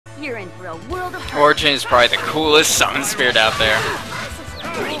You're in for a world of hurt. Origin is probably the coolest summon spirit out there.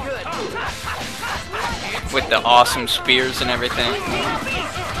 With the awesome spears and everything.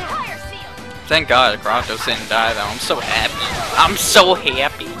 Thank God Kratos didn't die though. I'm so happy. I'm so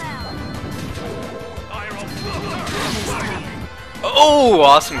happy. Oh,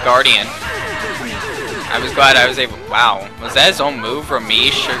 awesome Guardian. I was glad I was able. Wow. Was that his own move,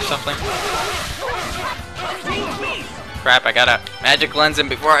 Ramesh or something? Crap, I gotta magic lens him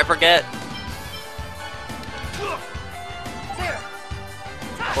before I forget.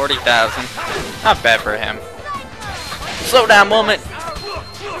 40,000. Not bad for him. Slow down moment.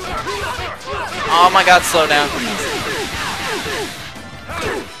 Oh my god, slow down.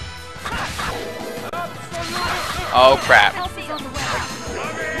 Oh crap.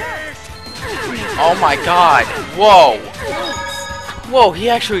 Oh my god. Whoa. Whoa, he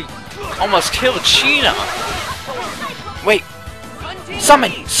actually almost killed Sheena. Wait.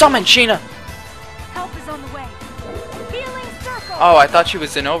 Summon! Summon, Sheena! Help is on the way. Healing circle. Oh, I thought she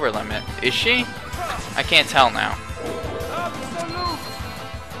was in overlimit. Is she? I can't tell now.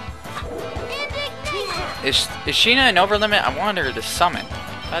 Is Sheena in overlimit? I wanted her to summon.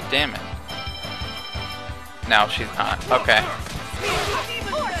 God damn it. No, she's not. Okay.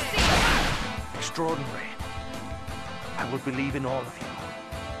 Extraordinary. I will believe in all of you.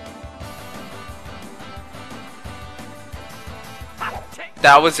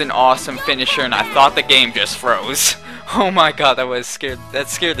 That was an awesome finisher, and I thought the game just froze. Oh my god, that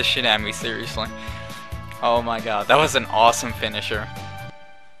scared the shit out of me, seriously. Oh my god, that was an awesome finisher.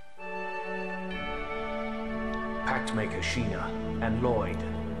 Pactmaker Sheena and Lloyd,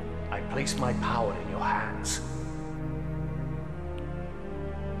 I place my power in your hands.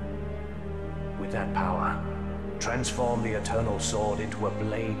 With that power, transform the Eternal Sword into a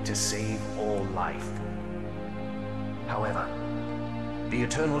blade to save all life. However, the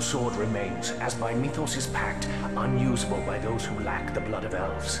Eternal Sword remains, as by Mythos' pact, unusable by those who lack the blood of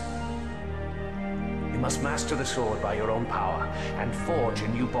elves. You must master the sword by your own power, and forge a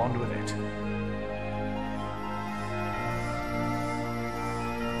new bond with it.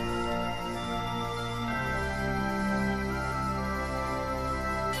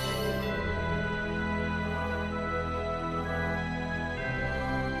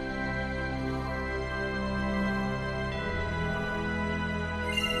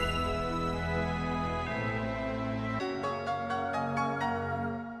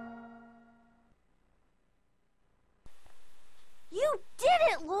 You did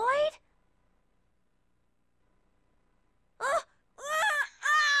it, Lloyd!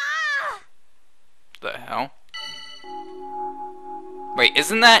 The hell? Wait,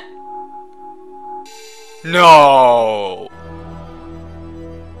 isn't that... No!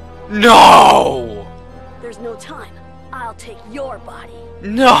 No! There's no time. I'll take your body.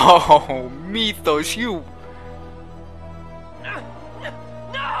 No! Mythos, you...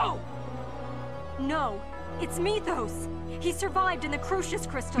 No! No, it's Mythos. He survived in the Crucius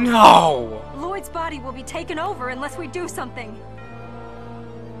crystal. No! Lloyd's body will be taken over unless we do something.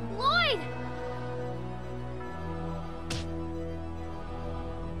 Lloyd!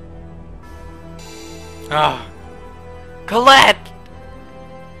 Ah. Colette!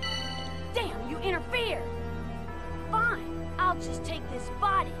 Damn, you interfered! Fine, I'll just take this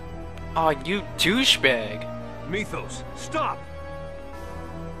body. Oh, you douchebag. Mythos, stop!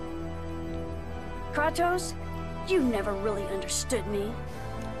 Kratos, you never really understood me.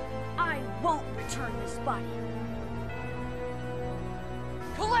 I won't return this body.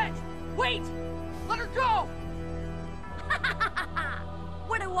 Colette! Wait! Let her go!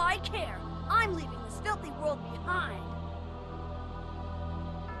 What do I care? I'm leaving this filthy world behind.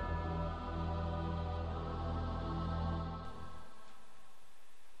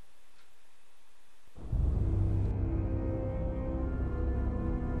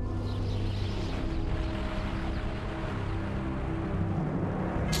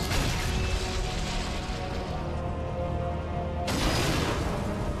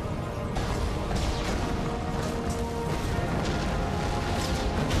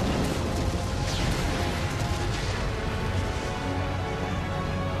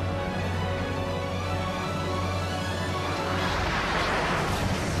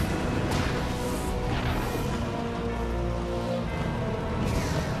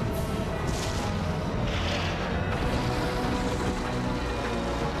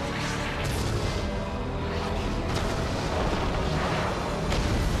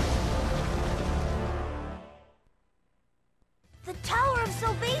 The Tower of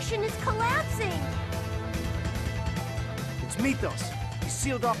Salvation is collapsing! It's Mythos. He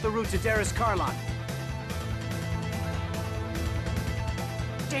sealed off the route to Darius Karlon.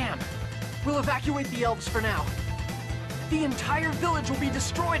 dam. We'll evacuate the elves for now. The entire village will be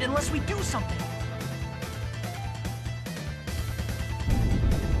destroyed unless we do something.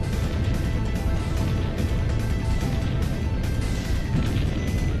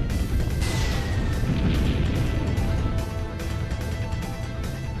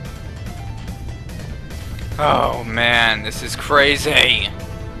 Oh man, this is crazy.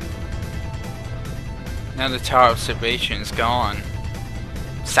 Now the Tower of Salvation is gone.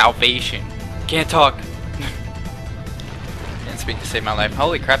 Salvation. Can't talk. Can't speak to save my life.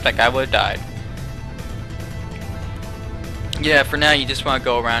 Holy crap, that guy would have died. Yeah, for now you just want to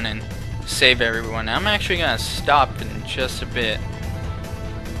go around and save everyone. I'm actually going to stop in just a bit.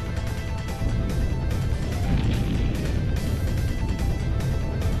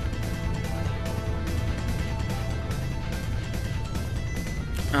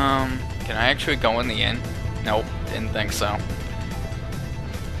 Can I actually go in the inn? Nope, didn't think so.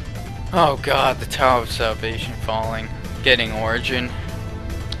 Oh god, the Tower of Salvation falling. Getting Origin.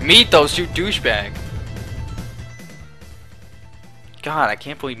 Mythos, you douchebag! God, I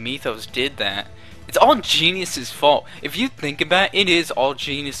can't believe Mythos did that. It's all Genius's fault. If you think about it, it is all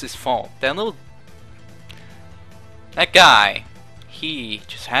Genius's fault. That guy, he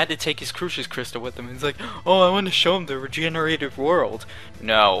just had to take his Crucius Crystal with him. He's like, oh, I want to show him the regenerated world.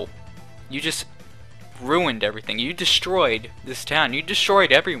 No. You just ruined everything. You destroyed this town. You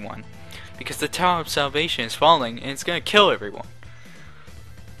destroyed everyone. Because the Tower of Salvation is falling and it's gonna kill everyone.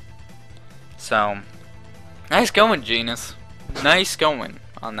 So, nice going, Genius. Nice going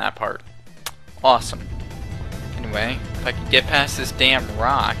on that part. Awesome. Anyway, if I could get past this damn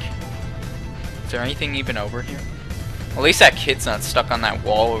rock. Is there anything even over here? At least that kid's not stuck on that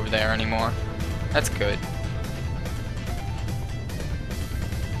wall over there anymore. That's good.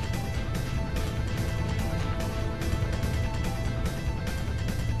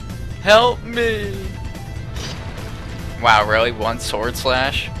 Help me! Wow, really? One sword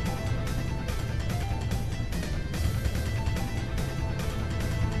slash?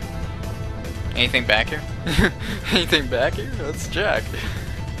 Anything back here? Anything back here? Let's check.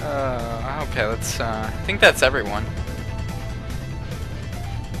 Okay, let's, I think that's everyone.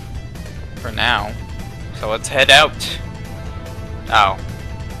 For now. So let's head out. Oh.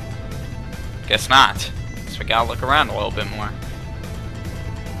 Guess not. So we gotta look around a little bit more.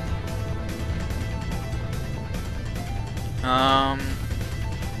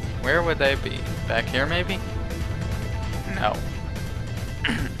 Where would they be? Back here, maybe? No.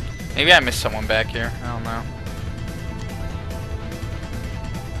 Maybe I missed someone back here. I don't know.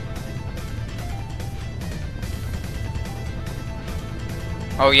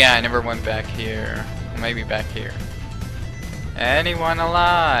 Oh yeah, I never went back here. Maybe back here. Anyone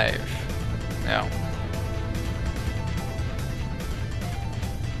alive? No.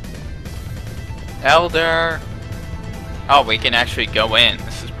 Elder! Oh, we can actually go in.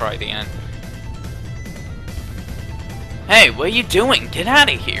 This is probably the end. Hey, what are you doing? Get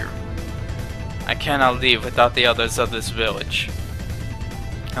out of here! I cannot leave without the others of this village.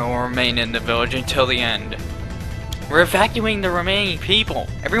 I will remain in the village until the end. We're evacuating the remaining people.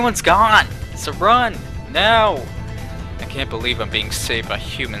 Everyone's gone. So run. No. I can't believe I'm being saved by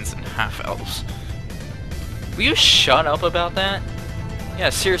humans and half-elves. Will you shut up about that? Yeah,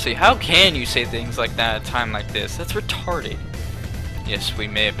 seriously, how can you say things like that at a time like this? That's retarded. Yes, we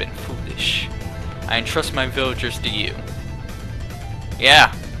may have been foolish. I entrust my villagers to you.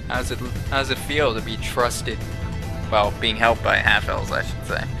 Yeah, how does it feel to be trusted? Well, being helped by half-elves, I should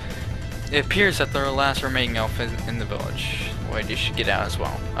say. It appears that they're the last remaining elf in the village. Wait, you should get out as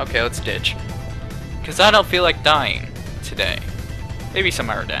well. Okay, let's ditch. Because I don't feel like dying today. Maybe some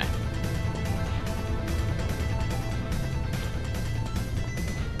other day.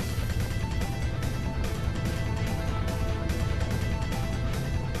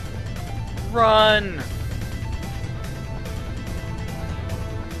 Run!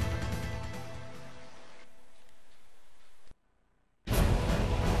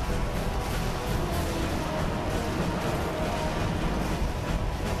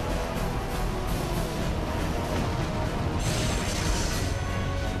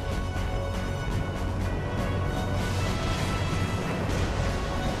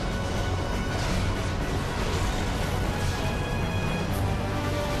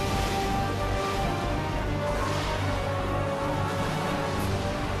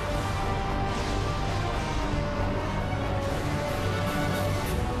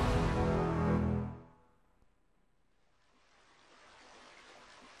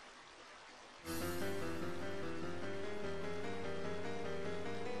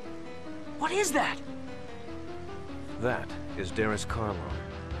 What is that? That is Darius Carlon,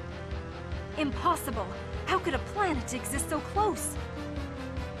 Impossible. How could a planet exist so close?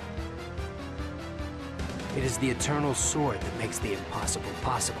 It is the eternal sword that makes the impossible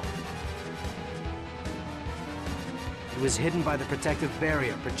possible. It was hidden by the protective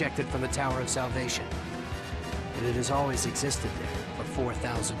barrier projected from the Tower of Salvation. And it has always existed there for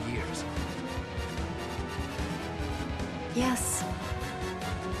 4,000 years. Yes.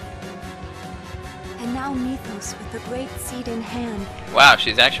 And now Mythos with the Great Seed in hand Wow,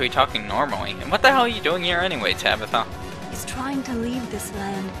 she's actually talking normally. And what the hell are you doing here anyway, Tabitha? is trying to leave this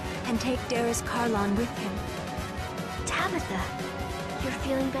land and take Darius Carlon with him. Tabitha, you're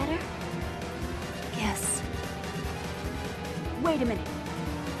feeling better? Yes. Wait a minute.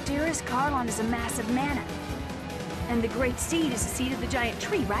 Darius Carlon is a massive mana. And the Great Seed is the seed of the giant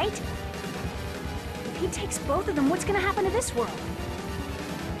tree, right? If he takes both of them, what's gonna happen to this world?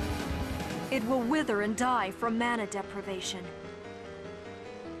 It will wither and die from mana deprivation.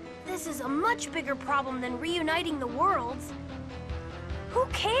 This is a much bigger problem than reuniting the worlds. Who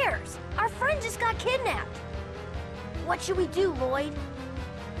cares? Our friend just got kidnapped. What should we do, Lloyd?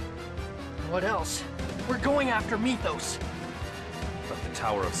 What else? We're going after Mythos. But the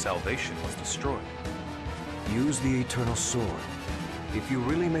Tower of Salvation was destroyed. Use the Eternal Sword. If you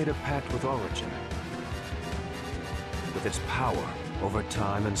really made a pact with Origin, with its power over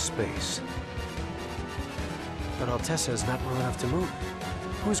time and space. But Altessa is not well enough to move.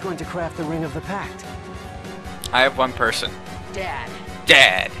 Who's going to craft the Ring of the Pact? I have one person. Dad.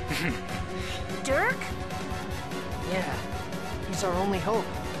 Dad! Dirk? Yeah. He's our only hope.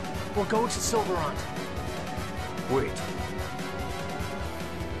 We'll go to Silverant. Wait.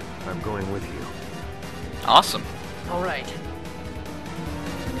 I'm going with you. Awesome. All right.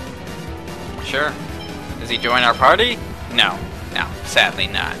 Sure. Does he join our party? No. No, sadly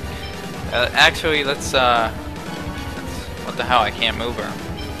not. Actually, let's, what the hell, I can't move her.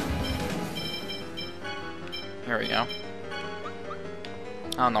 Here we go.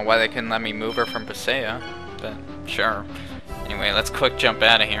 I don't know why they couldn't let me move her from Pasea, but sure. Anyway, let's quick jump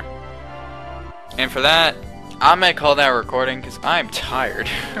out of here. And for that, I might call that recording because I'm tired.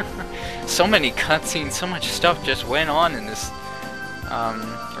 So many cutscenes, so much stuff just went on in this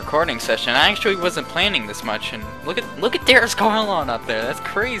recording session. I actually wasn't planning this much, and look at Darius Carlon up there. That's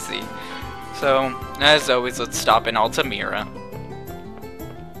crazy. So, as always, let's stop in Altamira.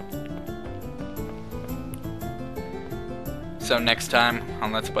 So next time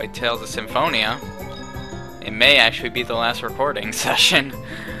on Let's Play Tales of Symphonia, it may actually be the last recording session.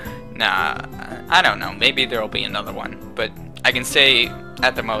 Nah, I don't know. Maybe there'll be another one. But I can say,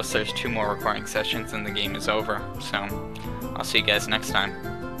 at the most, there's 2 more recording sessions and the game is over. So, I'll see you guys next time.